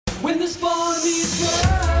When the spawn meets world,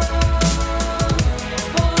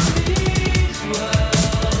 spawn meets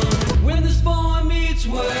world. When the spawn meets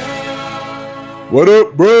world. What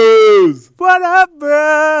up, bros? What up, bros?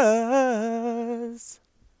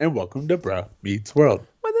 And welcome to Bruh Meets World.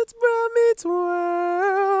 When it's Bro Meets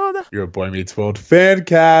World. Your Boy Meets World fan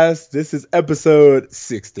cast. This is episode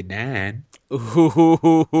 69.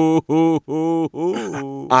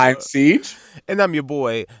 I'm Siege. And I'm your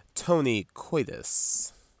boy, Tony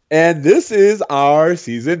Coitus. And this is our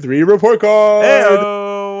season 3 report card.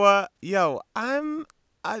 Yo,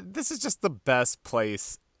 this is just the best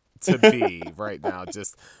place to be right now.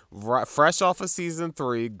 Just fresh off of season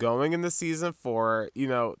 3, going into season 4. You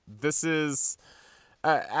know, this is,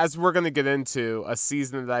 as we're going to get into, a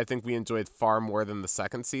season that I think we enjoyed far more than the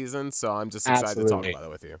second season. So I'm just excited to talk about it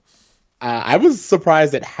with you. I was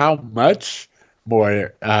surprised at how much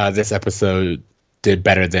more this episode did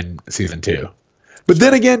better than season 2. But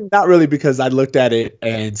then again, not really, because I looked at it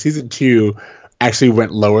and season 2 actually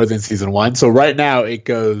went lower than season 1. So right now it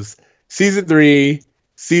goes season 3,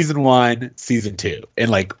 season 1, season 2 in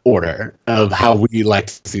like order of how we like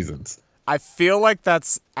seasons. I feel like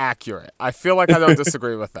that's accurate. I feel like I don't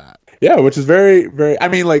disagree with that. Yeah, which is very, very, I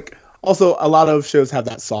mean, like, also a lot of shows have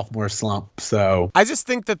that sophomore slump, so. I just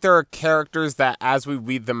think that there are characters that as we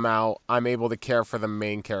weed them out, I'm able to care for the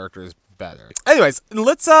main characters better. Anyways,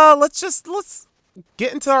 let's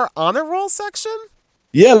get into our honor roll section.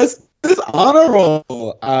 Yeah, let's honor roll.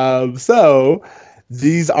 So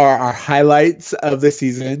these are our highlights of the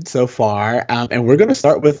season so far, and we're going to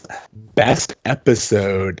start with best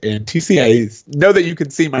episode. And TC, I know that you can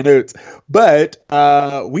see my notes, but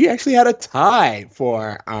we actually had a tie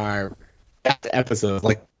for our best episode.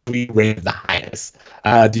 Like, we rated the highest.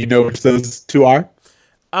 Do you know which those two are?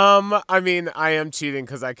 I mean, I am cheating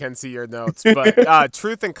because I can see your notes, but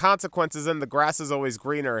Truth and Consequences and The Grass is Always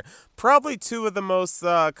Greener, probably two of the most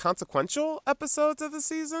consequential episodes of the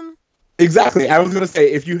season. Exactly. I was going to say,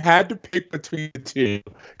 if you had to pick between the two,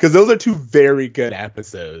 because those are two very good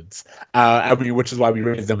episodes, I mean, which is why we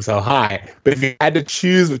rated them so high. But if you had to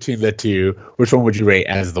choose between the two, which one would you rate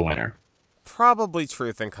as the winner? Probably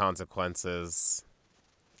Truth and Consequences.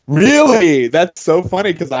 Really? That's so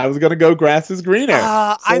funny, because I was going to go Grass is Greener.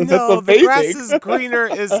 I know, The Grass is Greener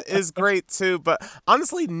is great too, but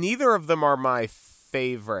honestly, neither of them are my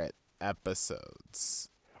favorite episodes.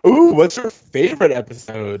 Ooh, what's your favorite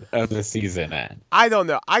episode of the season, then? I don't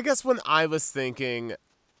know. I guess when I was thinking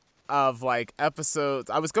of like episodes,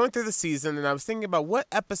 I was going through the season and I was thinking about what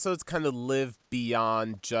episodes kind of live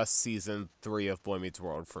beyond just season 3 of Boy Meets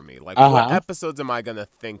World for me. Like, what episodes am I going to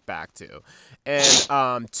think back to?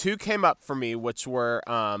 And 2 came up for me, which were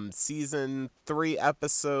season 3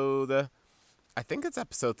 episode, I think it's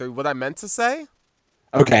episode 3, What I Meant to Say.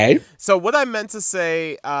 Okay. So What I Meant to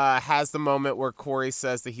Say has the moment where Corey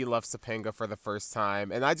says that he loves Topanga for the first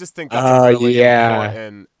time, and I just think that's a really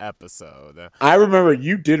important episode. I remember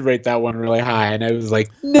you did rate that one really high, and I was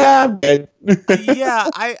like, nah, I'm good. Yeah,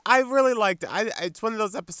 I really liked it. It's one of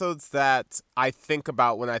those episodes that I think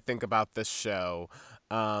about when I think about this show.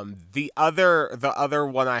 The other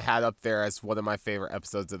one I had up there as one of my favorite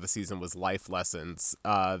episodes of the season was Life Lessons.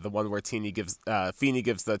 The one where Feeney gives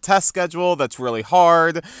the test schedule that's really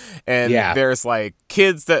hard, and there's like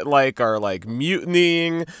kids that like are like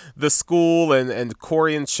mutinying the school, and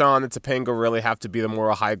Corey and Sean and Topanga really have to be the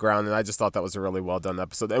moral high ground, and I just thought that was a really well done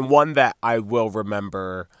episode, and one that I will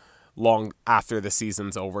remember long after the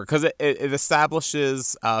season's over, because it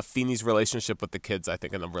establishes Feeney's relationship with the kids, I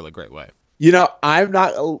think, in a really great way. You know, I'm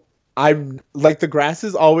like, The Grass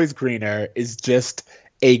is Always Greener is just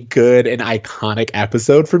a good and iconic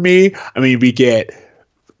episode for me. I mean, we get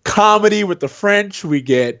comedy with the French, we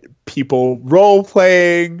get people role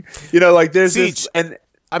playing, you know, like there's this, and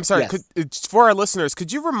I'm sorry, for our listeners,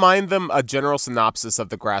 could you remind them a general synopsis of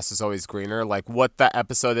The Grass is Always Greener, like what that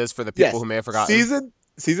episode is for the people who may have forgotten?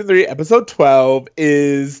 Season 3, episode 12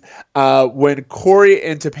 is when Corey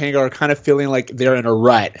and Topanga are kind of feeling like they're in a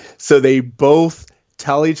rut. So they both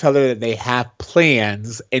tell each other that they have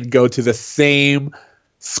plans and go to the same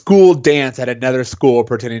school dance at another school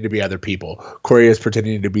pretending to be other people. Corey is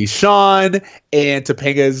pretending to be Sean, and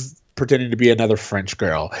Topanga is pretending to be another French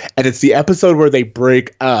girl. And it's the episode where they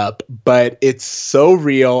break up, but it's so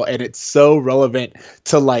real and it's so relevant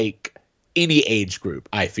to like any age group,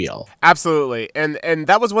 I feel. Absolutely. And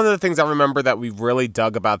that was one of the things I remember that we really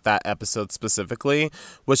dug about that episode specifically,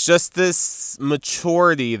 was just this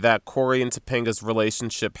maturity that Cory and Topanga's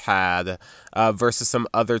relationship had versus some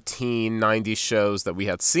other teen 90s shows that we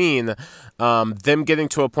had seen. Them getting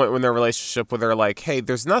to a point in their relationship where they're like, hey,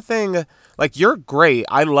 there's nothing, like, you're great,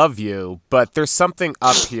 I love you, but there's something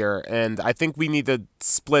up here, and I think we need to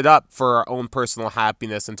split up for our own personal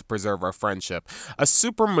happiness and to preserve our friendship. A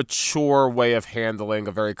super mature way of handling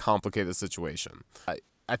a very complicated situation.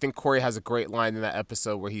 I think Cory has a great line in that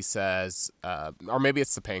episode where he says, or maybe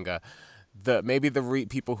it's Topanga,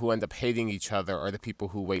 people who end up hating each other are the people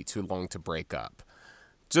who wait too long to break up.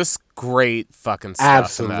 Just great fucking stuff.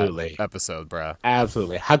 Absolutely. In that episode, bro.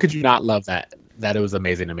 Absolutely. How could you not love that? That it was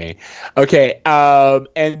amazing to me. Okay,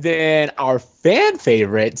 and then our fan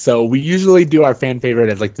favorite. So we usually do our fan favorite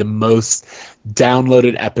as like the most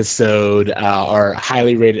downloaded episode or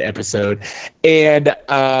highly rated episode. And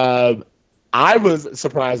I was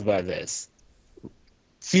surprised by this.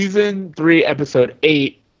 Season 3, episode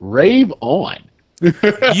 8, Rave On.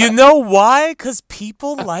 You know why? Because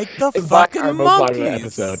people like the It's like fucking our most popular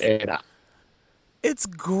monkeys. episode. And It's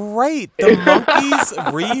great. The monkeys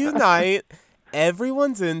reunite.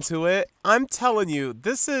 Everyone's into it. I'm telling you,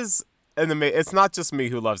 this is an amazing. It's not just me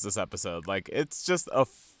who loves this episode. Like, it's just a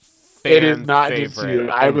fan it is not favorite just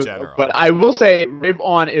you. in general. But I will say, Rave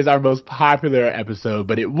On is our most popular episode,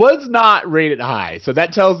 but it was not rated high. So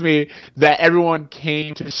that tells me that everyone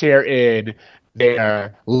came to share in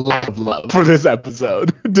their lack of love for this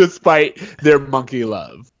episode, despite their monkey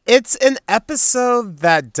love. It's an episode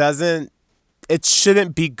that it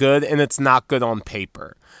shouldn't be good, and it's not good on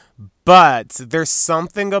paper. But there's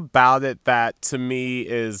something about it that, to me,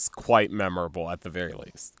 is quite memorable at the very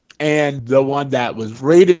least. And the one that was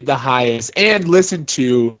rated the highest and listened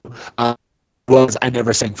to was I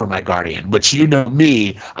Never Sang for My Guardian, which, you know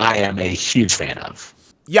me, I am a huge fan of.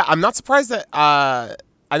 Yeah, I'm not surprised that I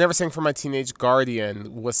Never Sang for My Teenage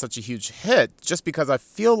Guardian was such a huge hit, just because I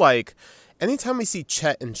feel like anytime we see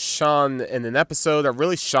Chet and Sean in an episode, or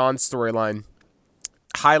really Sean's storyline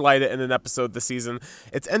highlighted in an episode this season,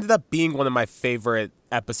 it's ended up being one of my favorite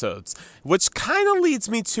episodes, which kind of leads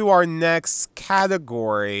me to our next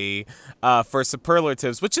category for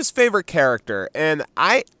superlatives, which is favorite character. And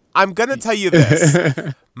I'm gonna tell you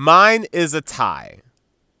this. Mine is a tie.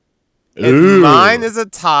 And mine is a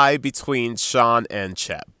tie between Sean and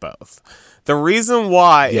Chet both. The reason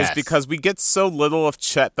why is because we get so little of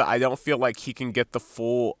Chet that I don't feel like he can get the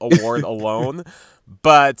full award alone.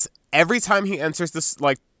 But every time he enters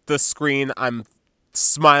the screen, I'm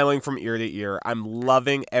smiling from ear to ear. I'm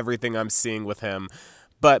loving everything I'm seeing with him.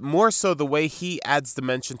 But more so, the way he adds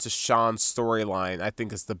dimension to Sean's storyline, I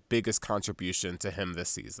think, is the biggest contribution to him this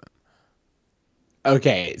season.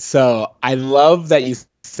 Okay, so I love that you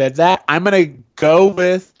said that. I'm going to go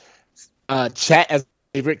with Chet as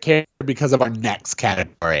favorite character because of our next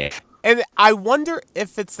category. And I wonder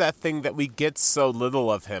if it's that thing that we get so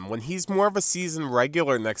little of him. When he's more of a season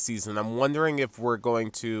regular next season, I'm wondering if we're going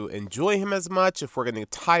to enjoy him as much, if we're going to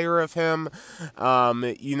tire of him.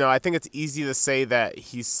 I think it's easy to say that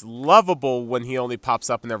he's lovable when he only pops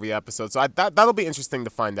up in every episode. So that'll be interesting to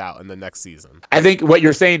find out in the next season. I think what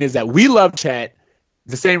you're saying is that we love Chet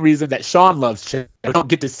the same reason that Sean loves Chet. We don't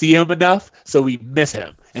get to see him enough, so we miss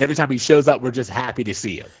him. And every time he shows up, we're just happy to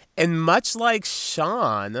see him. And much like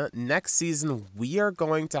Sean, next season we are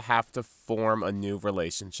going to have to form a new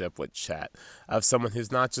relationship with Chet, of someone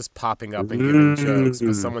who's not just popping up and giving jokes,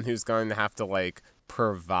 but someone who's going to have to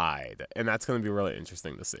provide. And that's going to be really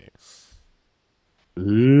interesting to see.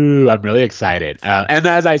 Ooh, I'm really excited. And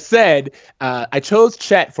as I said, I chose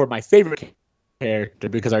Chet for my favorite character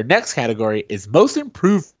because our next category is most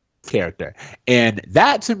improved character. And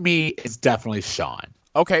that to me is definitely Sean.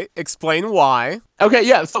 Okay, explain why. Okay,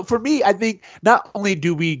 yeah. So for me, I think not only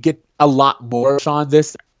do we get a lot more Sean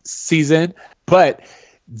this season, but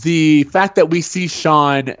the fact that we see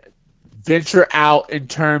Sean venture out in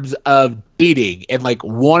terms of dating and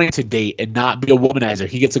wanting to date and not be a womanizer.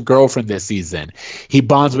 He gets a girlfriend this season. He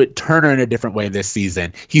bonds with Turner in a different way this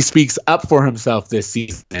season. He speaks up for himself this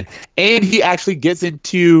season. And he actually gets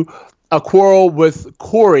into a quarrel with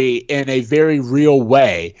Cory in a very real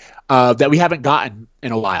way that we haven't gotten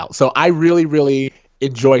in a while. So I really, really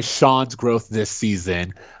enjoy Sean's growth this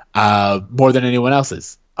season more than anyone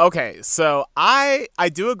else's. Okay, so I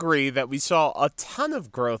do agree that we saw a ton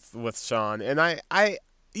of growth with Sean, and I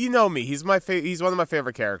you know me, he's one of my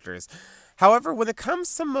favorite characters. However, when it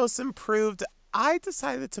comes to most improved, I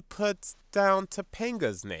decided to put down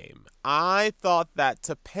Topanga's name. I thought that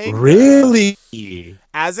Topanga, Really?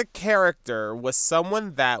 as a character, was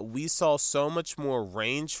someone that we saw so much more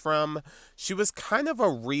range from. She was kind of a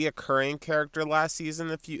reoccurring character last season,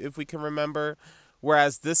 if we can remember.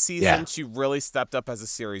 Whereas this season, Yeah. she really stepped up as a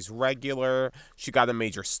series regular. She got a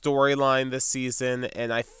major storyline this season,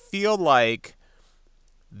 and I feel like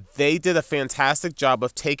they did a fantastic job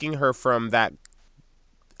of taking her from that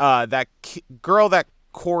girl that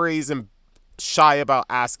Corey's shy about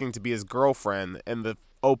asking to be his girlfriend in the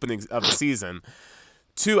openings of the season,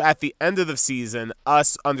 to at the end of the season,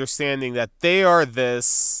 us understanding that they are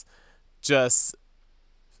this just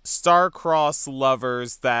star-crossed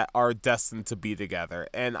lovers that are destined to be together.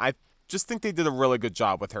 And I just think they did a really good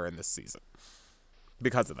job with her in this season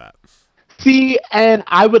because of that. See, and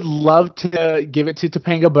I would love to give it to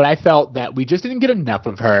Topanga, but I felt that we just didn't get enough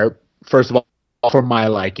of her, first of all, for my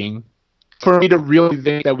liking, for me to really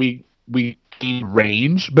think that we gained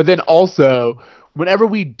range. But then also, whenever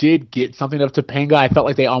we did get something of Topanga, I felt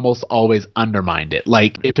like they almost always undermined it.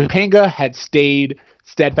 Like, if Topanga had stayed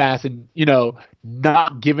steadfast and,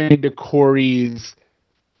 not given into Corey's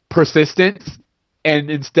persistence, and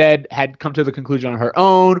instead had come to the conclusion on her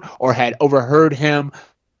own, or had overheard him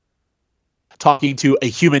talking to a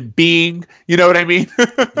human being, you know what I mean?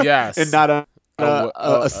 Yes. And not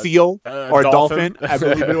a seal or a dolphin, I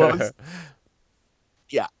believe it was.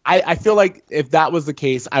 Yeah, I feel like if that was the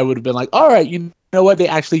case, I would have been like, all right, you know what? They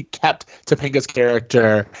actually kept Topanga's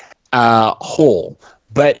character whole.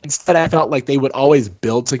 But instead, I felt like they would always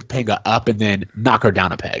build Topanga up and then knock her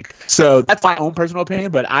down a peg. So that's my own personal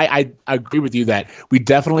opinion, but I agree with you that we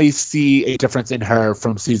definitely see a difference in her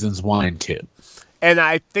from seasons 1 and 2. And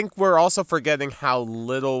I think we're also forgetting how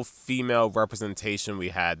little female representation we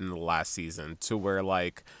had in the last season, to where,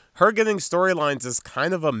 like, her getting storylines is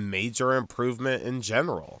kind of a major improvement in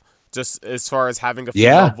general, just as far as having a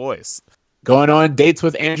female voice. Going on dates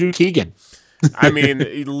with Andrew Keegan. I mean,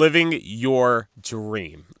 living your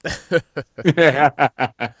dream. Which,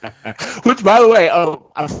 by the way,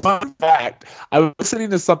 a fun fact, I was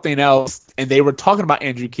listening to something else, and they were talking about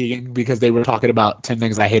Andrew Keegan because they were talking about 10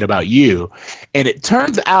 Things I Hate About You. And it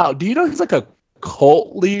turns out, do you know he's like a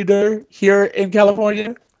cult leader here in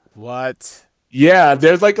California? What? Yeah,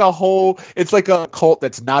 there's like it's like a cult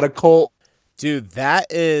that's not a cult. Dude, that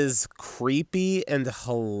is creepy and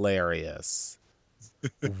hilarious.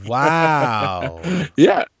 Wow.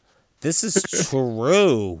 Yeah. This is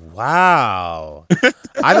true. Wow.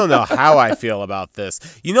 I don't know how I feel about this.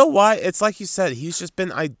 You know what? It's like you said, he's just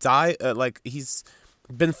been he's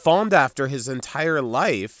been fawned after his entire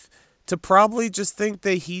life, to probably just think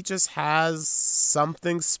that he just has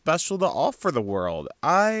something special to offer the world.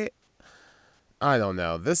 I don't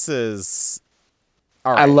know. This is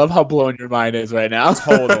all right. I love how blown your mind is right now.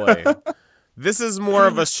 Totally. This is more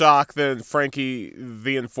of a shock than Frankie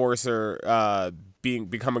the Enforcer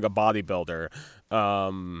becoming a bodybuilder.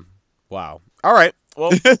 Wow. All right.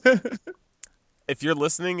 Well, if you're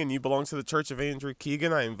listening and you belong to the Church of Andrew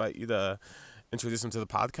Keegan, I invite you to introduce him to the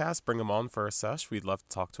podcast. Bring him on for a sesh. We'd love to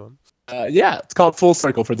talk to him. Yeah, it's called Full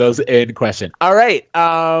Circle for those in question. All right.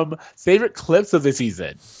 Favorite clips of the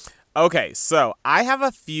season. Okay, so I have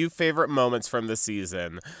a few favorite moments from the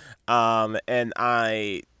season, and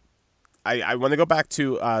I want to go back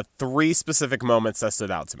to 3 specific moments that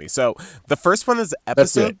stood out to me. So the first one is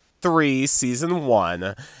episode 3, season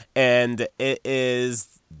 1, and it is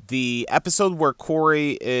the episode where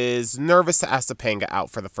Corey is nervous to ask Topanga out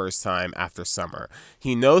for the first time after summer.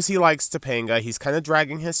 He knows he likes Topanga. He's kind of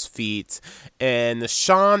dragging his feet. And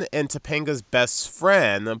Sean and Topanga's best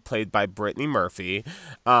friend, played by Brittany Murphy,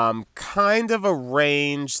 kind of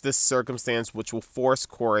arrange this circumstance which will force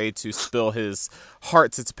Corey to spill his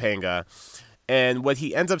heart to Topanga. And what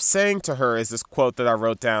he ends up saying to her is this quote that I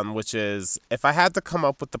wrote down, which is, "If I had to come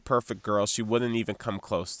up with the perfect girl, she wouldn't even come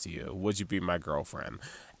close to you. Would you be my girlfriend?"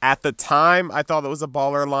 At the time, I thought it was a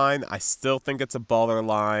baller line. I still think it's a baller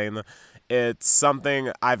line. It's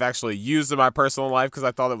something I've actually used in my personal life because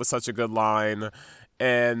I thought it was such a good line.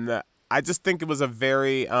 And I just think it was a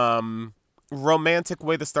very romantic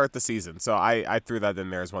way to start the season. So I threw that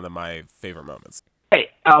in there as one of my favorite moments. Hey,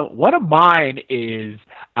 one of mine is,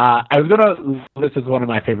 I was going to list as one of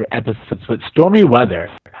my favorite episodes, but Stormy Weather.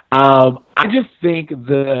 I just think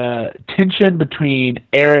the tension between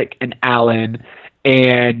Eric and Alan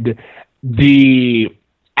and the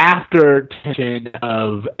after tension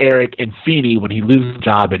of Eric and Feeney when he loses his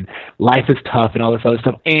job and life is tough and all this other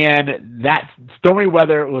stuff. And that Stormy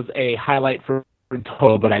Weather was a highlight for in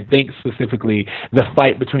total, but I think specifically the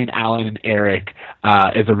fight between Alan and Eric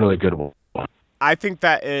is a really good one. I think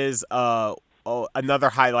that is another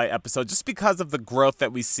highlight episode just because of the growth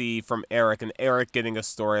that we see from Eric and Eric getting a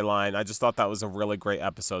storyline. I just thought that was a really great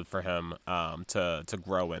episode for him to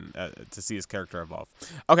grow in, to see his character evolve.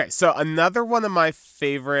 Okay, so another one of my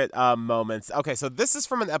favorite moments. Okay, so this is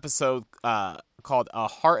from an episode called "A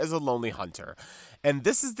Heart is a Lonely Hunter." And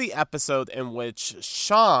this is the episode in which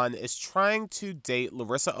Sean is trying to date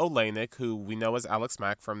Larissa Olenek, who we know as Alex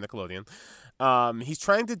Mack from Nickelodeon. He's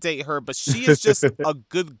trying to date her, but she is just a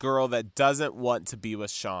good girl that doesn't want to be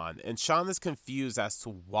with Sean. And Sean is confused as to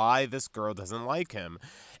why this girl doesn't like him.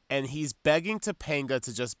 And he's begging Topanga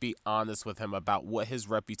to just be honest with him about what his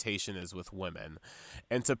reputation is with women.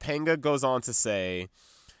 And Topanga goes on to say,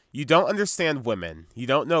 "You don't understand women. You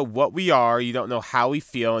don't know what we are, you don't know how we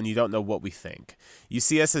feel, and you don't know what we think. You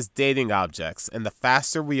see us as dating objects, and the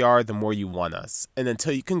faster we are, the more you want us. And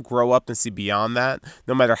until you can grow up and see beyond that,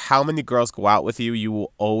 no matter how many girls go out with you, you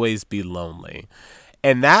will always be lonely."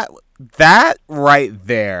 And that right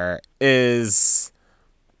there is,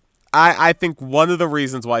 I think, one of the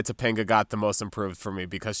reasons why Topanga got the most improved for me,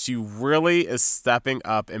 because she really is stepping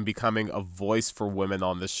up and becoming a voice for women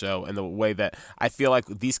on the show in a way that I feel like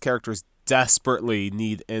these characters desperately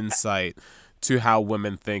need insight to how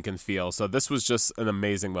women think and feel. So this was just an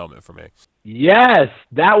amazing moment for me. Yes,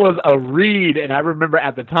 that was a read, and I remember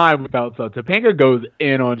at the time we felt so. Topanga goes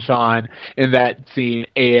in on Sean in that scene,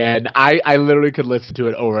 and I literally could listen to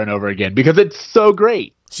it over and over again because it's so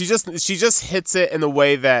great. She just hits it in a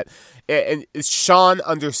way that, and Sean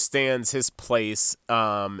understands his place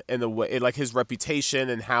in the way, like his reputation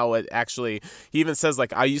and how it actually, he even says,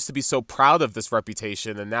 like, I used to be so proud of this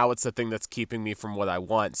reputation and now it's the thing that's keeping me from what I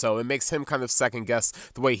want. So it makes him kind of second guess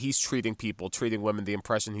the way he's treating people, treating women, the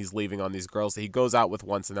impression he's leaving on these girls that he goes out with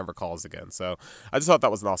once and never calls again. So I just thought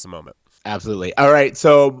that was an awesome moment. Absolutely. All right.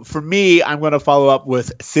 So for me, I'm going to follow up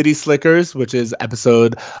with City Slickers, which is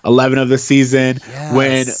episode 11 of the season,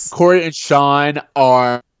 when Corey and Sean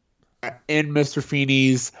are in Mr.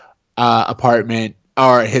 Feeney's apartment,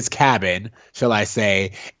 or his cabin, shall I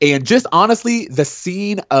say. And just honestly, the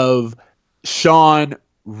scene of Sean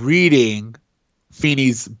reading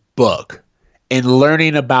Feeney's book and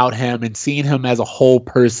learning about him and seeing him as a whole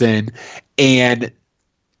person, and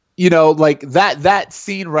you know, like that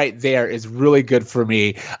scene right there is really good for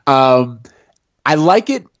me. I like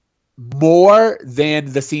it more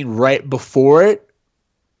than the scene right before it,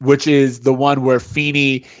 which is the one where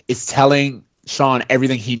Feeney is telling Sean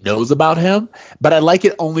everything he knows about him. But I like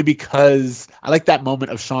it only because I like that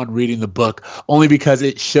moment of Sean reading the book only because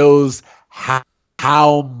it shows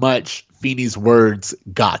how much Feeney's words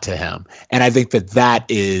got to him. And I think that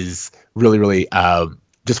is really, really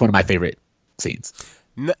just one of my favorite scenes.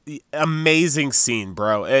 Amazing scene,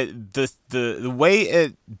 bro. The way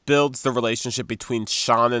it builds the relationship between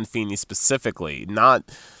Sean and Feeney specifically,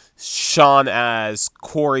 not Sean as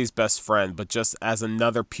Corey's best friend, but just as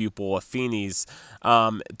another pupil of Feeney's,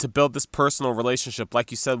 to build this personal relationship,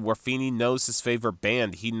 like you said, where Feeney knows his favorite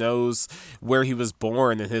band, he knows where he was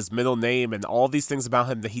born and his middle name and all these things about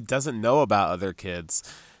him that he doesn't know about other kids.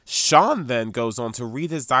 Sean then goes on to read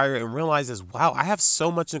his diary and realizes, wow, I have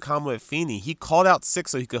so much in common with Feeney. He called out sick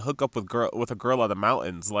so he could hook up with a girl at the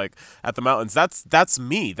mountains. Like, at the mountains. That's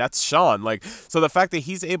me. That's Sean. Like, so the fact that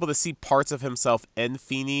he's able to see parts of himself in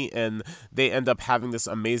Feeney, and they end up having this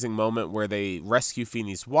amazing moment where they rescue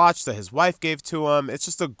Feeney's watch that his wife gave to him. It's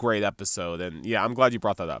just a great episode. And yeah, I'm glad you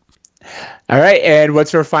brought that up. All right, and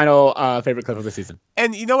what's your final favorite clip of the season?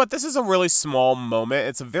 And you know what? This is a really small moment.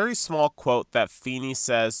 It's a very small quote that Feeney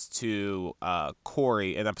says to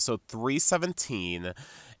Corey in episode 317.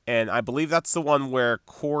 And I believe that's the one where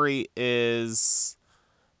Corey is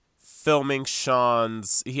filming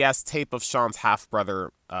he has tape of Sean's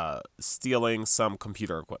half-brother stealing some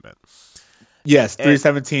computer equipment. Yes,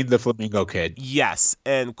 317, the Flamingo Kid. Yes,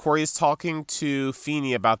 and Corey is talking to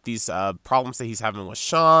Feeney about these problems that he's having with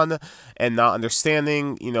Sean and not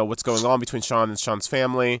understanding, you know, what's going on between Sean and Sean's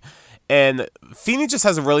family. And Feeney just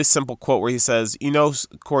has a really simple quote where he says, you know,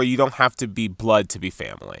 Corey, you don't have to be blood to be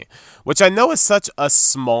family, which I know is such a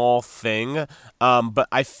small thing, but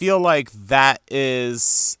I feel like that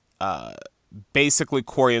is basically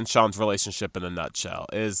Corey and Sean's relationship in a nutshell,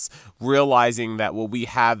 is realizing that what we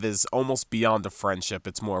have is almost beyond a friendship.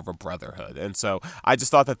 It's more of a brotherhood. And so I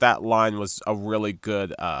just thought that line was a really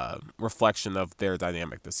good reflection of their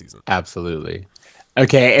dynamic this season. Absolutely.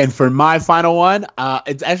 Okay, and for my final one,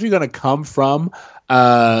 it's actually going to come from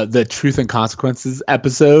the Truth and Consequences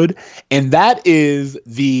episode, and that is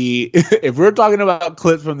if we're talking about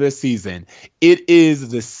clips from this season, it is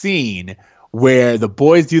the scene where the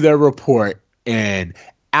boys do their report and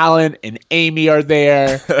Alan and Amy are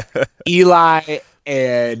there, Eli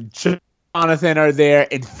and Jonathan are there,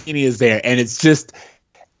 and Feeny is there, and it's just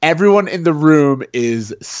everyone in the room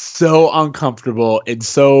is so uncomfortable and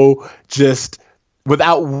so just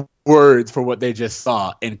without words for what they just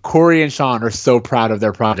saw. And Corey and Sean are so proud of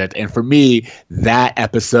their project. And for me, that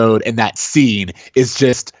episode and that scene is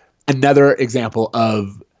just another example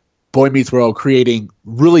of Boy Meets World creating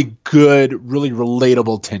really good, really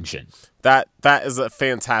relatable tension. That is a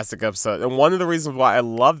fantastic episode. And one of the reasons why I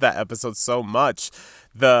love that episode so much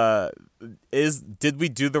did we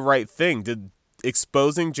do the right thing? Did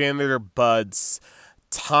exposing Janitor Bud's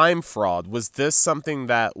time fraud, was this something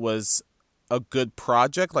that was a good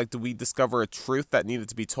project? Like, did we discover a truth that needed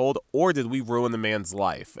to be told, or did we ruin the man's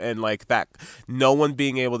life? And like that, no one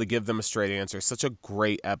being able to give them a straight answer. Such a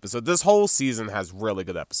great episode. This whole season has really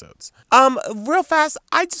good episodes. Real fast,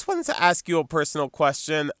 I just wanted to ask you a personal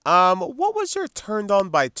question. What was your turned on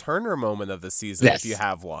by Turner moment of the season, Yes. if you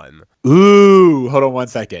have one? Ooh, hold on one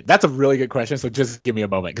second. That's a really good question. So just give me a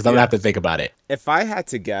moment because I'm gonna have to think about it. If I had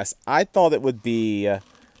to guess, I thought it would be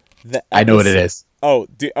the I know what it is. Oh,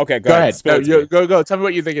 okay, Go ahead. Spill it to me. Go. Tell me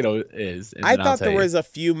what you think it is. and I then I'll thought tell there you. was a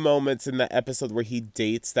few moments in the episode where he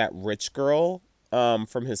dates that rich girl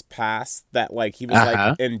from his past that like he was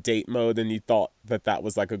like in date mode, and you thought that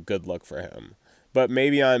was like a good look for him. But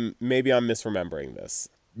maybe I'm misremembering this.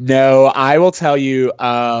 No, I will tell you.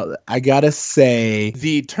 I gotta say,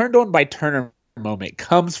 the turned on by Turner moment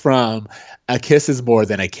comes from A Kiss Is More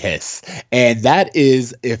Than a Kiss, and that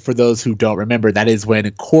is, if for those who don't remember, that is when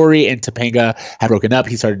Corey and Topanga had broken up.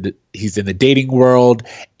 He's in the dating world,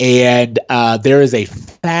 and there is a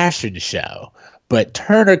fashion show, but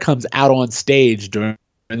Turner comes out on stage during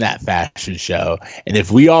that fashion show, and if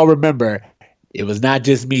we all remember, it was not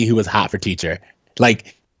just me who was hot for teacher.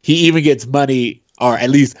 Like, he even gets money, or at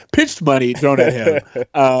least pitched money, thrown at him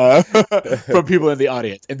from people in the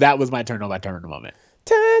audience. And that was my turn on by Turner moment.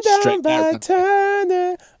 Turned on Straight by out.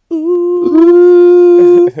 Turner.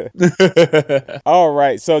 Ooh. All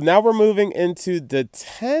right, so now we're moving into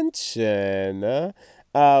detention.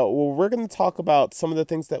 Well, we're going to talk about some of the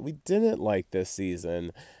things that we didn't like this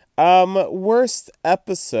season. Worst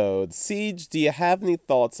episode. Siege, do you have any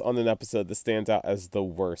thoughts on an episode that stands out as the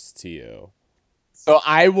worst to you? So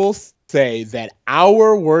I will say that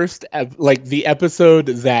our worst, like the episode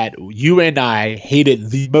that you and I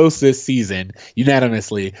hated the most this season,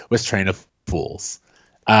 unanimously, was Train of Fools.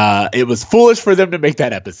 It was foolish for them to make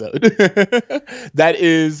that episode. That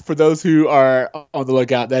is, for those who are on the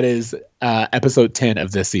lookout, that is episode 10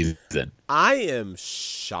 of this season. I am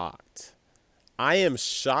shocked. I am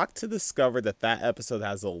shocked to discover that episode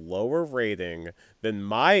has a lower rating than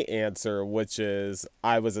my answer, which is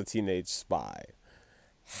I Was a Teenage Spy.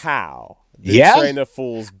 How did Train of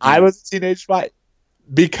Fools beat? I Was a Teenage Spy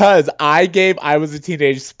because I gave I Was a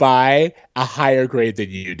Teenage Spy a higher grade than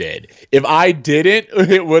you did. If I didn't,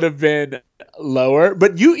 it would have been lower.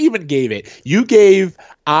 But you even gave it. You gave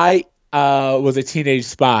I Was a Teenage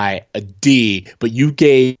Spy a D, but you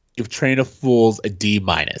gave Train of Fools a D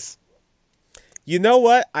minus. You know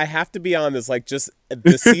what? I have to be honest. Like, just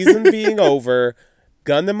the season being over,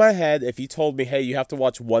 gun to my head, if you told me, hey, you have to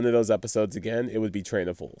watch one of those episodes again, it would be Train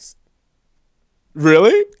of Fools.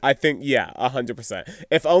 Really? I think, yeah, 100%.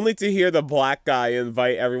 If only to hear the black guy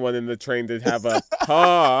invite everyone in the train to have a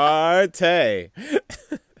party.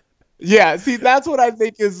 Yeah, see, that's what I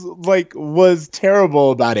think was terrible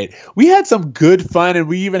about it. We had some good fun, and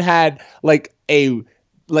we even had like a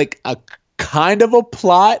kind of a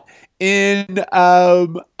plot in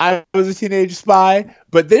I Was a Teenage Spy,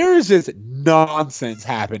 but there is just nonsense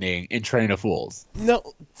happening in Train of Fools. No,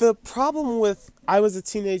 the problem with I Was a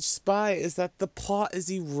Teenage Spy is that the plot is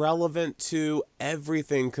irrelevant to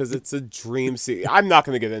everything because it's a dream sequence. I'm not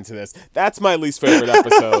going to get into this. That's my least favorite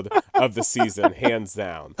episode of the season, hands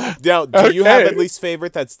down. Now, do you have a least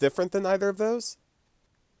favorite that's different than either of those?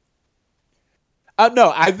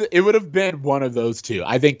 No, it would have been one of those two.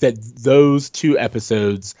 I think that those two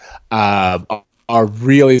episodes are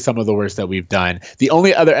really some of the worst that we've done. The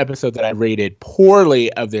only other episode that I rated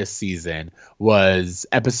poorly of this season was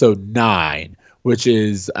episode 9, which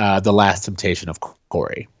is The Last Temptation of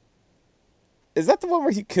Corey. Is that the one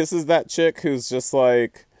where he kisses that chick who's just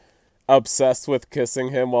like obsessed with kissing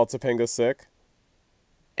him while Topanga's sick?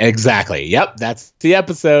 Exactly. Yep, that's the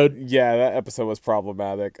episode. Yeah, that episode was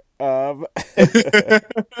problematic. What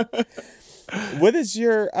is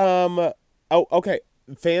your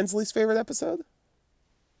fans' least favorite episode?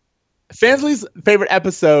 Fans' favorite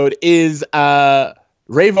episode is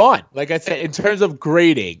Ray Vaughn, like I said, in terms of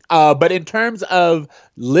grading. But in terms of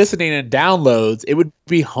listening and downloads, it would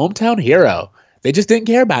be Hometown Hero. They just didn't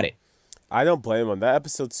care about it. I don't blame them. That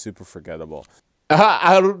episode's super forgettable.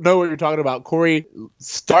 I don't know what you're talking about. Corey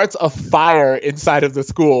starts a fire inside of the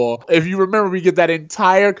school. If you remember, we get that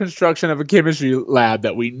entire construction of a chemistry lab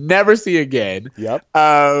that we never see again. Yep.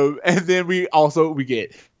 And then we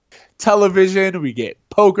get television, we get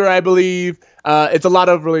poker, I believe. It's a lot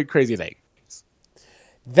of really crazy things.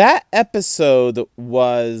 That episode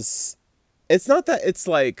was, it's not that it's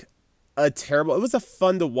like it was a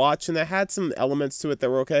fun to watch, and it had some elements to it that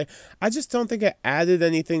were okay. I just don't think it added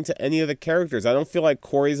anything to any of the characters. I don't feel like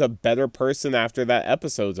Corey's a better person after that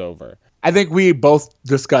episode's over. I think we both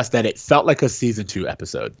discussed that it felt like a season 2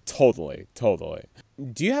 episode. Totally.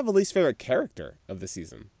 Do you have a least favorite character of the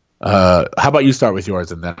season? How about you start with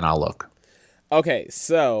yours and then I'll look. Okay,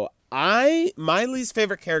 so my least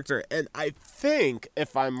favorite character, and I think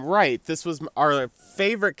if I'm right, this was our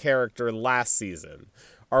favorite character last season,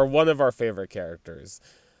 or one of our favorite characters.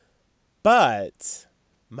 But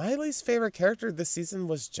my least favorite character this season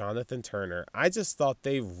was Jonathan Turner. I just thought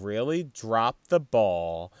they really dropped the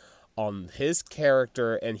ball on his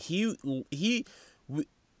character, and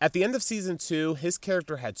at the end of season 2, his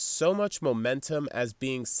character had so much momentum as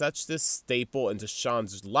being such this staple into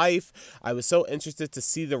Sean's life. I was so interested to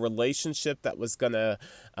see the relationship that was going to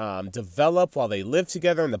develop while they lived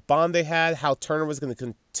together and the bond they had, how Turner was going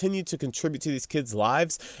to continue to contribute to these kids'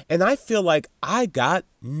 lives. And I feel like I got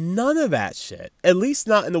none of that shit, at least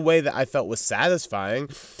not in the way that I felt was satisfying.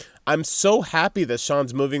 I'm so happy that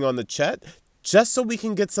Sean's moving on to Chet, just so we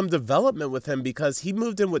can get some development with him, because he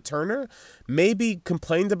moved in with Turner, maybe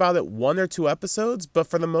complained about it 1 or 2 episodes, but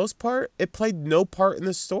for the most part, it played no part in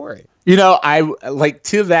the story. You know, I like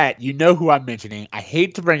to that, you know who I'm mentioning. I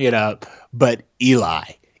hate to bring it up, but Eli.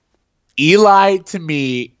 Eli, to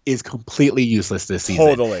me, is completely useless this season.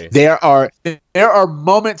 Totally. There are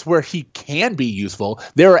moments where he can be useful.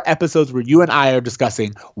 There are episodes where you and I are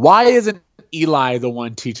discussing, why isn't Eli the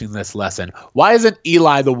one teaching this lesson? Why isn't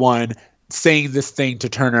Eli the one saying this thing to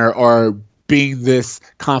Turner or being this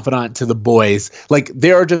confidant to the boys? Like,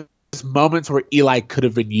 there are just moments where Eli could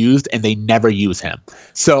have been used and they never use him.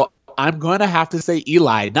 So I'm going to have to say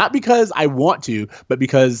Eli, not because I want to, but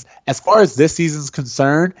because as far as this season's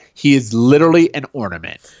concerned, he is literally an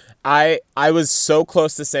ornament. I was so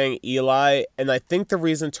close to saying Eli, and I think the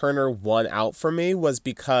reason Turner won out for me was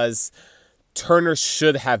because Turner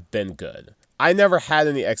should have been good. I never had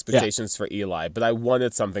any expectations for Eli, but I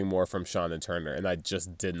wanted something more from Sean and Turner, and I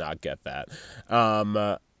just did not get that.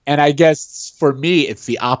 And I guess for me, it's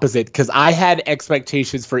the opposite, because I had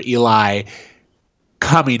expectations for Eli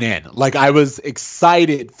coming in. Like, I was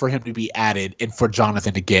excited for him to be added and for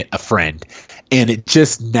Jonathan to get a friend, and it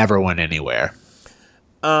just never went anywhere.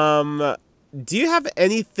 Do you have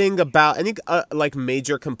anything about any like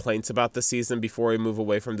major complaints about the season before we move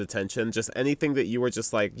away from detention? Just anything that you were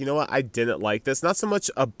just like, you know what, I didn't like this. Not so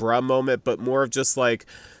much a bruh moment, but more of just like,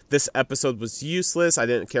 this episode was useless. I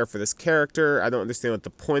didn't care for this character. I don't understand what the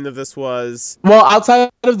point of this was. Well, outside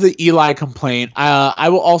of the Eli complaint, I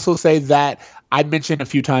will also say that I mentioned a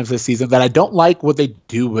few times this season that I don't like what they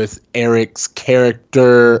do with Eric's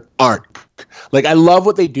character arc. Like, I love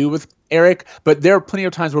what they do with Eric, but there are plenty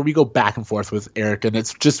of times where we go back and forth with Eric, and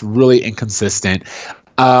it's just really inconsistent.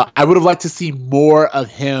 I would have liked to see more of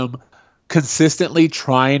him consistently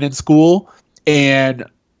trying in school, and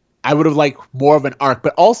I would have liked more of an arc.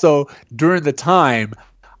 But also, during the time,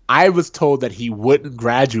 I was told that he wouldn't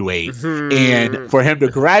graduate, and for him to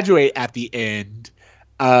graduate at the end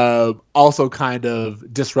also kind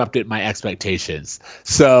of disrupted my expectations.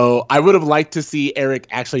 So I would have liked to see Eric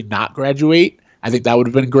actually not graduate. I think that would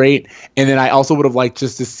have been great. And then I also would have liked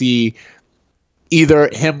just to see either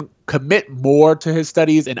him commit more to his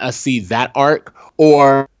studies and us see that arc,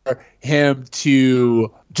 or him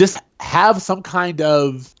to just have some kind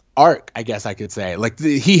of arc, I guess I could say. Like,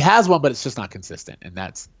 he has one, but it's just not consistent. And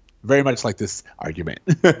that's very much like this argument.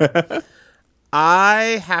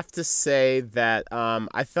 I have to say that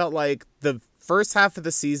I felt like the first half of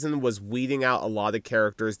the season was weeding out a lot of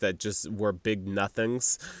characters that just were big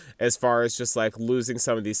nothings, as far as just like losing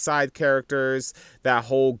some of these side characters, that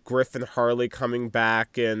whole Griff and Harley coming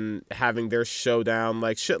back and having their showdown,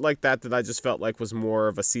 like shit like that I just felt like was more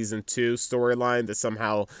of a season 2 storyline that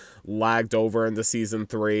somehow lagged over into season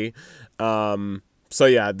 3. So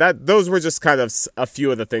yeah, those were just kind of a few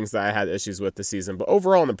of the things that I had issues with this season, but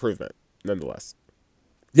overall an improvement nonetheless.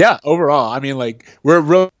 Yeah, overall, I mean, like, we're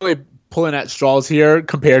really pulling at straws here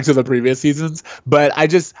compared to the previous seasons, but I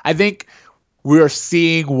think we're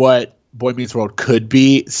seeing what Boy Meets World could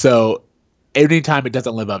be. So anytime it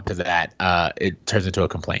doesn't live up to that, it turns into a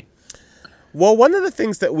complaint. Well, one of the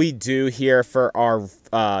things that we do here for our,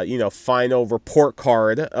 final report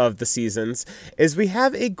card of the seasons is we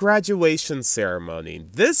have a graduation ceremony.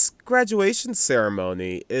 This graduation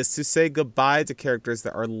ceremony is to say goodbye to characters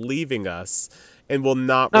that are leaving us and will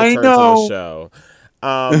not return to the show.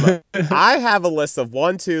 I have a list of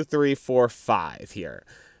 1, 2, 3, 4, 5 here.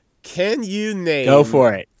 Can you name? Go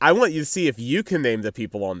for it. I want you to see if you can name the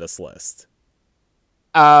people on this list.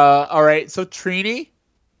 All right. So Trini,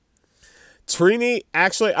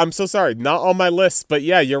 actually, I'm so sorry, not on my list, but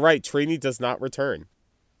yeah, you're right. Trini does not return.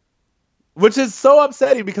 which is so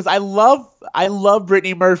upsetting because I love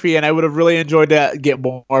Brittany Murphy, and I would have really enjoyed to get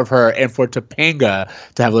more of her, and for Topanga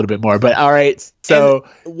to have a little bit more. But all right, so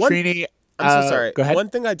Trini. I'm so sorry. Go ahead. One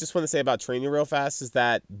thing I just want to say about Trini real fast is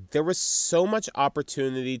that there was so much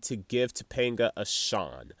opportunity to give Topanga a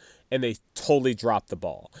Sean, and they totally dropped the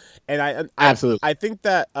ball. And I Absolutely. I think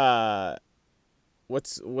that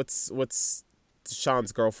what's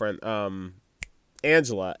Sean's girlfriend?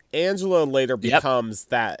 Angela later becomes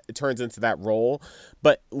that, it turns into that role,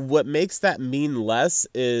 but what makes that mean less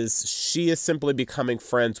is she is simply becoming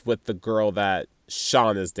friends with the girl that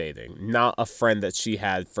Sean is dating, not a friend that she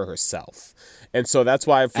had for herself. And so that's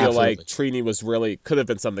why I feel like Trini was really, could have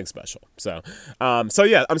been something special. So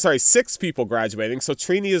yeah, I'm sorry, 6 people graduating. So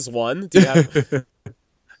Trini is 1. Do you have...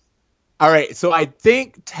 All right, so I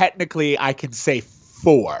think technically I can say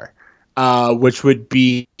 4, which would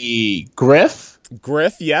be Griff.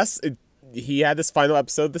 Griff, yes. He had his final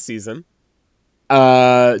episode of the season.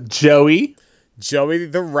 Joey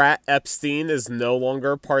the Rat Epstein is no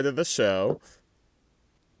longer a part of the show.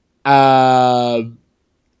 Harley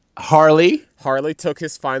took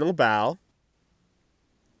his final bow.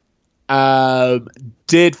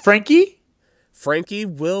 Did Frankie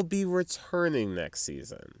will be returning next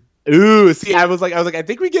season. Ooh, see, I was like, I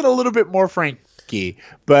think we get a little bit more Frankie,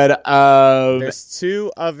 but there's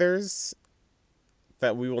 2 others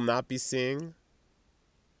that we will not be seeing.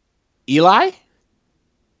 Eli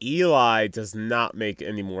does not make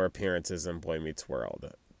any more appearances in Boy Meets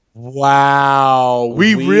World. Wow,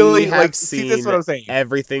 we really have seen seen this. What I'm saying,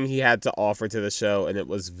 everything he had to offer to the show, and it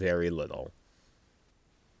was very little.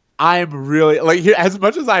 I'm really like, as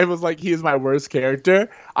much as I was like, he is my worst character,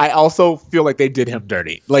 I also feel like they did him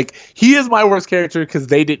dirty. Like, he is my worst character because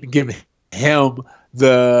they didn't give him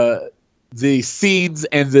the scenes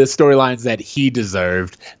and the storylines that he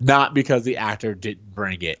deserved, not because the actor didn't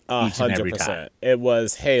bring it each and every time. It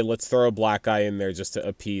was, hey, let's throw a black guy in there just to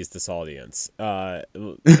appease this audience.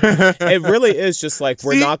 It really is just like,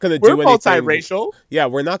 we're not going to do anything. We're multiracial. Yeah,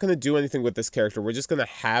 we're not going to do anything with this character. We're just going to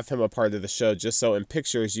have him a part of the show just so in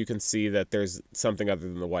pictures you can see that there's something other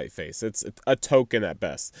than the white face. It's a token at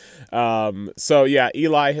best. So yeah,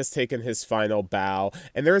 Eli has taken his final bow,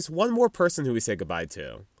 and there's one more person who we say goodbye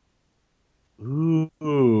to. Ooh,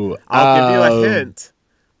 I'll give you a hint.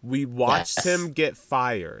 We watched him get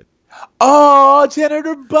fired. Oh,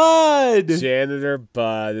 Janitor Bud! Janitor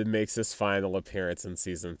Bud makes his final appearance in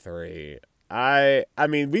season 3. I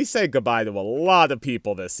mean, we say goodbye to a lot of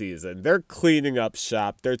people this season. They're cleaning up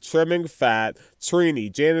shop. They're trimming fat.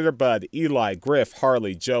 Trini, Janitor Bud, Eli, Griff,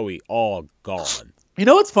 Harley, Joey, all gone. You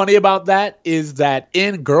know what's funny about that is that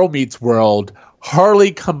in Girl Meets World,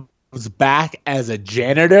 Harley comes back as a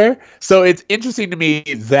janitor. So it's interesting to me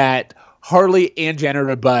that Harley and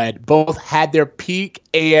Janitor Bud both had their peak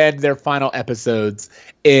and their final episodes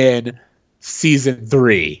in season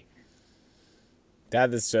 3.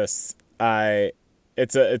 That is just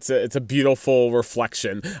it's a beautiful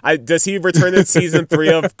reflection. Does he return in season 3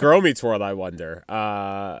 of Girl Meets World, I wonder?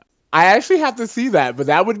 I actually have to see that, but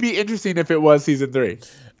that would be interesting if it was season 3.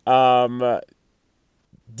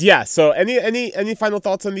 Yeah, so any final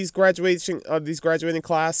thoughts on these graduating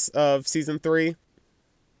class of season 3?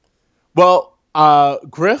 Well,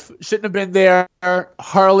 Griff shouldn't have been there.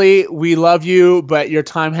 Harley, we love you, but your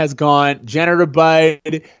time has gone. Janitor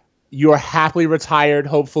Bud, you're happily retired,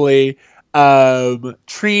 hopefully.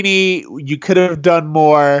 Trini, you could have done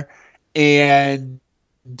more. And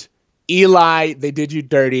Eli, they did you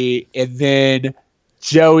dirty. And then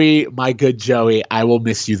Joey, my good Joey, I will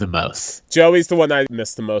miss you the most. Joey's the one I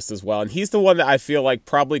miss the most as well. And he's the one that I feel like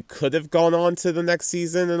probably could have gone on to the next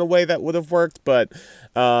season in a way that would have worked. But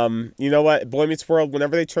you know what? Boy Meets World,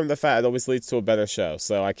 whenever they trim the fat, it always leads to a better show.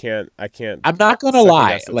 So I can't. I'm not going to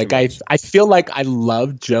lie. Like, I feel like I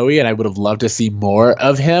love Joey and I would have loved to see more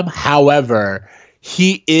of him. However,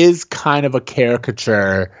 he is kind of a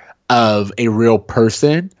caricature of a real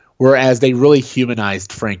person, whereas they really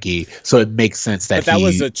humanized Frankie, so it makes sense that. But that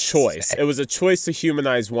was a choice. It was a choice to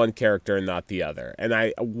humanize one character and not the other. And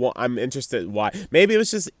I'm interested why. Maybe it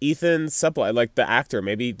was just Ethan Suplee, like the actor.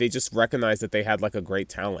 Maybe they just recognized that they had like a great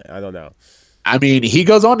talent. I don't know. I mean, he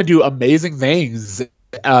goes on to do amazing things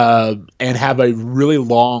and have a really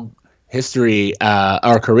long history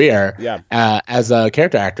or career as a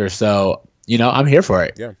character actor. So, I'm here for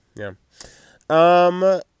it. Yeah.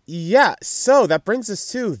 Yeah, so that brings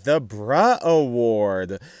us to the Bruh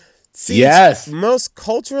Award. See, yes. Most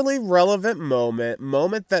culturally relevant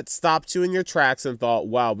moment that stopped you in your tracks and thought,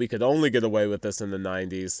 wow, we could only get away with this in the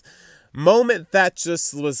 90s. Moment that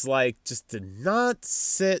just was like, just did not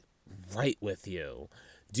sit right with you.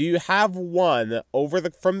 Do you have one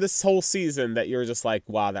from this whole season that you're just like,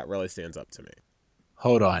 wow, that really stands up to me?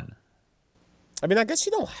 Hold on. I mean, I guess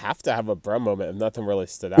you don't have to have a bruh moment if nothing really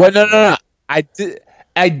stood out. Well, no.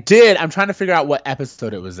 I did. I'm trying to figure out what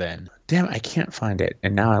episode it was in. Damn, I can't find it,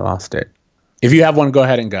 and now I lost it. If you have one, go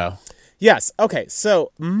ahead and go. Yes. Okay.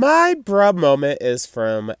 So my bruh moment is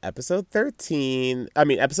from episode 18,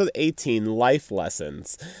 Life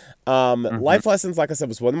Lessons. Life Lessons, like I said,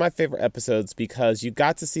 was one of my favorite episodes because you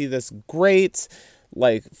got to see this great,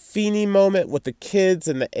 like, Feeny moment with the kids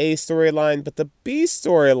and the A storyline, but the B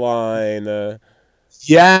storyline.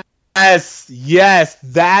 Yes,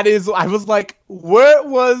 that is. I was like, where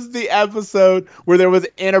was the episode where there was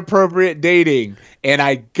inappropriate dating? And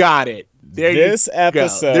I got it. This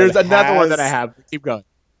episode. There's another one that I have. Keep going.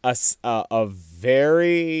 A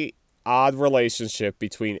very odd relationship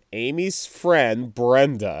between Amy's friend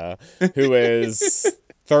Brenda, who is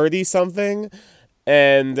 30-something,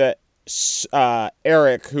 and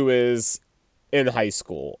Eric, who is in high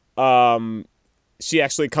school. She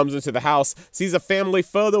actually comes into the house, sees a family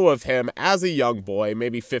photo of him as a young boy,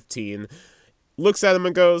 maybe 15, looks at him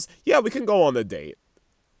and goes, yeah, we can go on a date.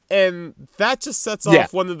 And that just sets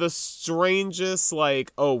off one of the strangest,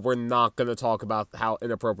 like, oh, we're not going to talk about how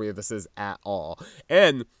inappropriate this is at all.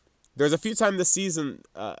 And there's a few times this season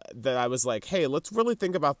that I was like, hey, let's really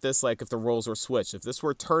think about this, like, if the roles were switched. If this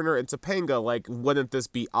were Turner and Topanga, like, wouldn't this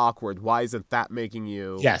be awkward? Why isn't that making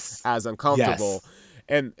you as uncomfortable? Yes.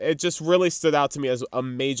 And it just really stood out to me as a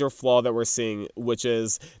major flaw that we're seeing, which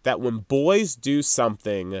is that when boys do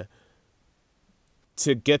something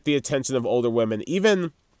to get the attention of older women,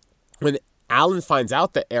 even when Alan finds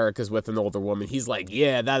out that Eric is with an older woman, he's like,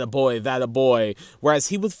 yeah, that a boy. Whereas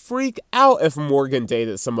he would freak out if Morgan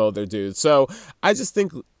dated some older dude. So I just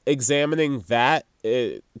think examining that,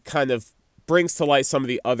 it kind of brings to light some of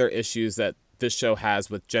the other issues that this show has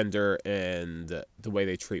with gender and the way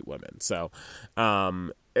they treat women. So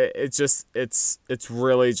it's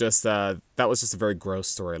really just that was just a very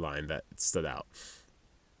gross storyline that stood out.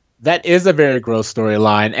 That is a very gross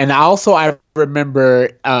storyline. And also I remember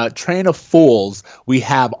Train of Fools, we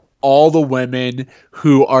have all the women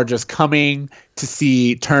who are just coming to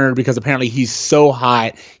see Turner because apparently he's so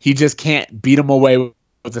hot he just can't beat them away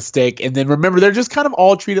with a stick. And then remember, they're just kind of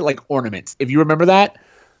all treated like ornaments. If you remember that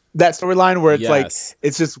storyline where it's like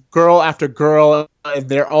it's just girl after girl and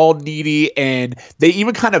they're all needy, and they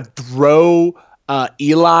even kind of throw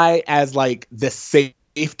Eli as like the safe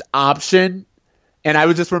option. And I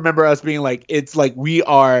would just remember us being like, it's like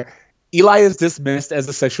Eli is dismissed as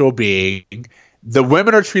a sexual being. The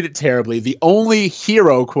women are treated terribly. The only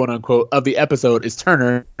hero, quote unquote, of the episode is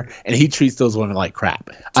Turner, and he treats those women like crap.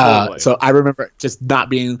 Totally. So I remember just not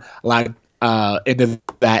being allowed into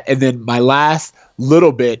that. And then my last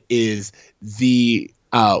little bit is the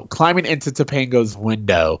climbing into Topanga's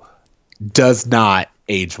window does not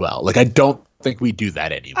age well. Like, I don't think we do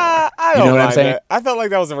that anymore. I don't know what I'm saying? I felt like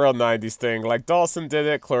that was a real 90s thing. Like, Dawson did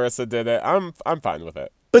it, Clarissa did it. I'm fine with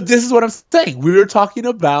it. But this is what I'm saying. We were talking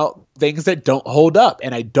about things that don't hold up,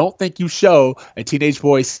 and I don't think you show a teenage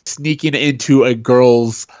boy sneaking into a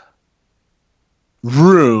girl's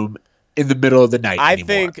room in the middle of the night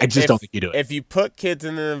anymore. I just don't think you do it. If you put kids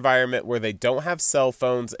in an environment where they don't have cell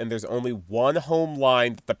phones and there's only one home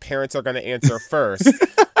line that the parents are going to answer first,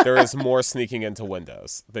 there is more sneaking into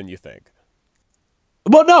windows than you think.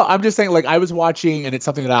 Well, no, I'm just saying, like, I was watching, and it's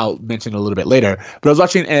something that I'll mention a little bit later, but I was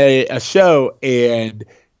watching a show, and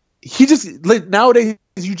he just, like, nowadays,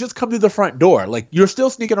 you just come through the front door. Like, you're still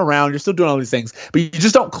sneaking around, you're still doing all these things, but you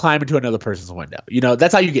just don't climb into another person's window. You know,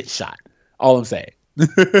 that's how you get shot. All I'm saying.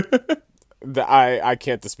 I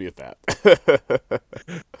can't dispute that.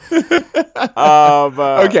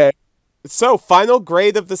 Okay. So, final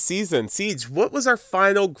grade of the season. Siege, what was our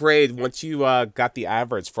final grade once you got the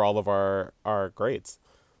average for all of our grades?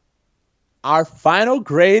 Our final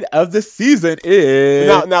grade of the season is...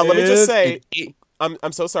 Now let me just say,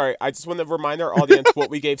 I'm so sorry. I just want to remind our audience what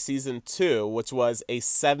we gave season 2, which was a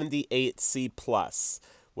 78C plus,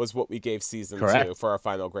 was what we gave season 2 for our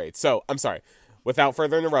final grade. So I'm sorry. Without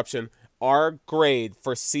further interruption, our grade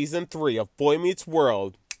for season 3 of Boy Meets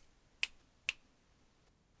World,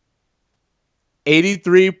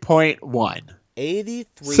 83.1.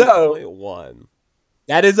 83.1.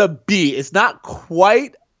 That is a B. It's not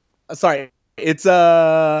quite. Sorry, it's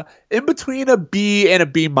in between a B and a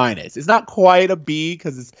B minus. It's not quite a B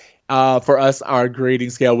because it's for us our grading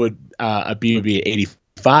scale would a B would be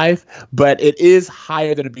 85, but it is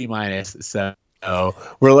higher than a B minus. So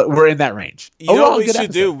we're in that range. You know what we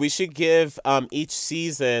should do? We should give each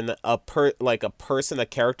season a person, a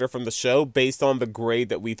character from the show based on the grade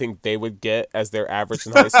that we think they would get as their average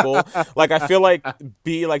in high school. Like I feel like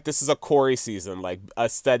this is a Corey season, like a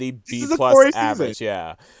steady B plus average. Season.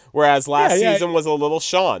 Yeah. Whereas last season was a little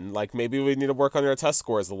Sean. Like maybe we need to work on their test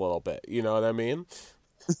scores a little bit. You know what I mean?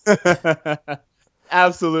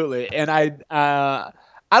 Absolutely. And I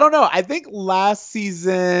don't know. I think last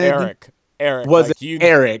season Eric, was like you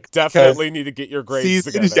Eric definitely need to get your grades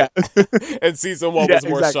together. Yeah. And season 1 was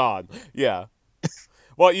more Sean. Yeah.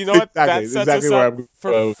 Well, you know what? That sets us up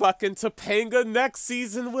for fucking Topanga next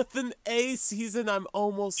season with an A season. I'm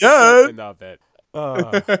almost certain of it.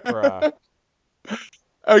 Bruh.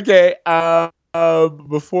 Okay.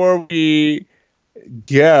 Before we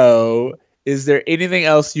go, is there anything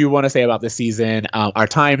else you want to say about this season? Our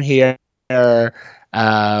time here.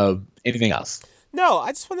 Anything else? No,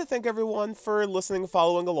 I just want to thank everyone for listening and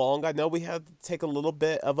following along. I know we had to take a little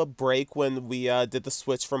bit of a break when we did the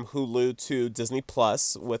switch from Hulu to Disney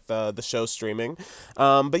Plus with the show streaming.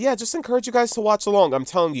 But yeah, just encourage you guys to watch along. I'm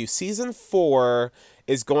telling you, season 4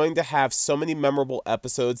 is going to have so many memorable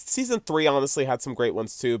episodes. Season 3 honestly had some great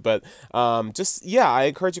ones too, but I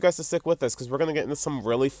encourage you guys to stick with us because we're going to get into some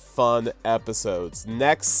really fun episodes.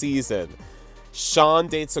 Next season, Sean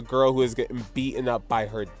dates a girl who is getting beaten up by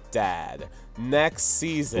her dad. Next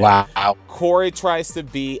season, Corey tries to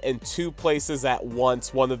be in 2 places at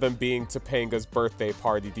once, one of them being Topanga's birthday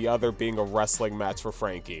party, the other being a wrestling match for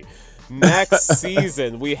Frankie. Next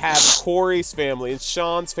season, we have Corey's family and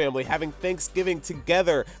Sean's family having Thanksgiving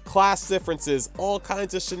together, class differences, all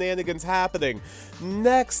kinds of shenanigans happening.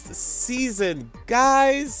 Next season,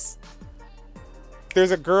 guys,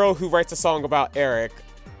 there's a girl who writes a song about Eric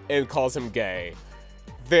and calls him gay.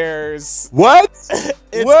 There's what?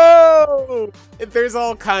 Whoa! There's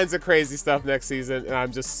all kinds of crazy stuff next season, and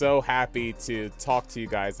I'm just so happy to talk to you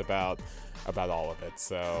guys about all of it.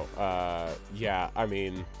 So,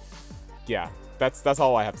 that's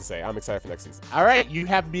all I have to say. I'm excited for next season. All right, you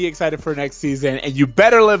have me excited for next season, and you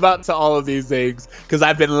better live up to all of these things because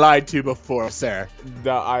I've been lied to before, sir.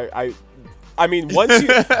 No, I mean,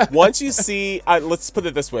 once you see, let's put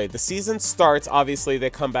it this way: the season starts. Obviously,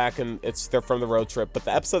 they come back and they're from the road trip. But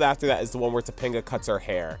the episode after that is the one where Topanga cuts her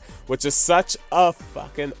hair, which is such a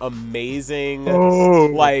fucking amazing,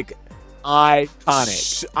 iconic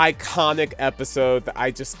episode that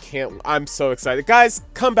I just can't. I'm so excited, guys.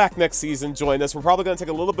 Come back next season, join us. We're probably gonna take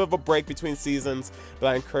a little bit of a break between seasons, but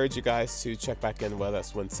I encourage you guys to check back in with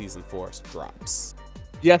us when season 4 drops.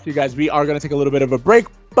 Yes, you guys, we are going to take a little bit of a break,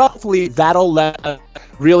 but hopefully that'll let us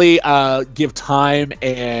really give time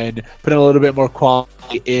and put in a little bit more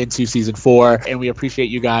quality into season 4. And we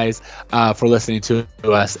appreciate you guys for listening to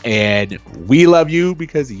us. And we love you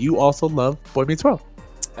because you also love Boy Meets World.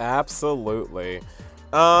 Absolutely.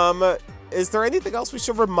 Is there anything else we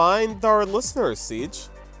should remind our listeners, Siege?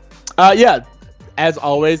 Yeah. As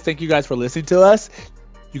always, thank you guys for listening to us.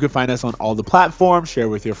 You can find us on all the platforms, share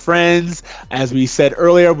with your friends. As we said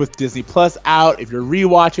earlier, with Disney Plus out, if you're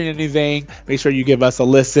rewatching anything, make sure you give us a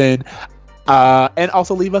listen. And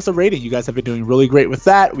also leave us a rating. You guys have been doing really great with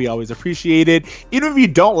that. We always appreciate it. Even if you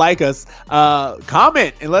don't like us,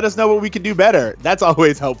 comment and let us know what we can do better. That's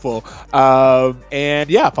always helpful. And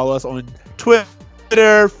yeah, follow us on Twitter,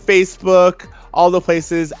 Facebook, all the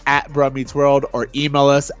places at Bruh Meets World, or email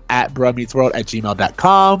us at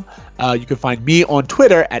bruhmeetsworld@gmail.com. You can find me on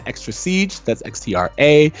Twitter at Extra Siege. That's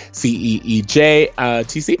XTRACEEJ.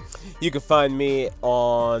 TC. You can find me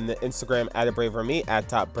on Instagram at @abraverme, at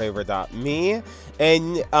 @braver.me.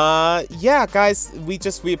 And yeah, guys, we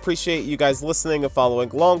appreciate you guys listening and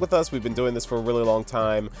following along with us. We've been doing this for a really long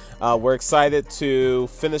time. We're excited to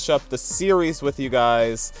finish up the series with you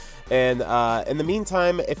guys. And in the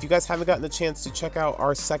meantime, if you guys haven't gotten a chance to check out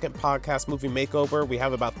our second podcast, Movie Makeover, we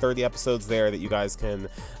have about 30 episodes there that you guys can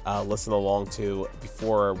listen along to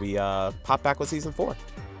before we pop back with season 4.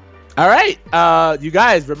 All right. You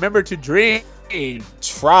guys, remember to drink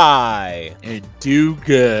try, and do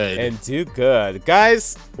good. and do good.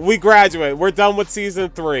 Guys, we graduate. We're done with season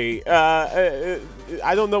 3. I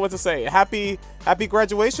don't know what to say. Happy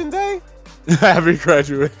graduation day? Happy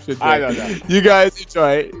graduation day. I don't know. You guys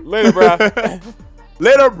enjoy. Later, bruh.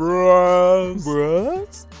 Later, bros.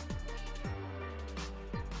 Bros?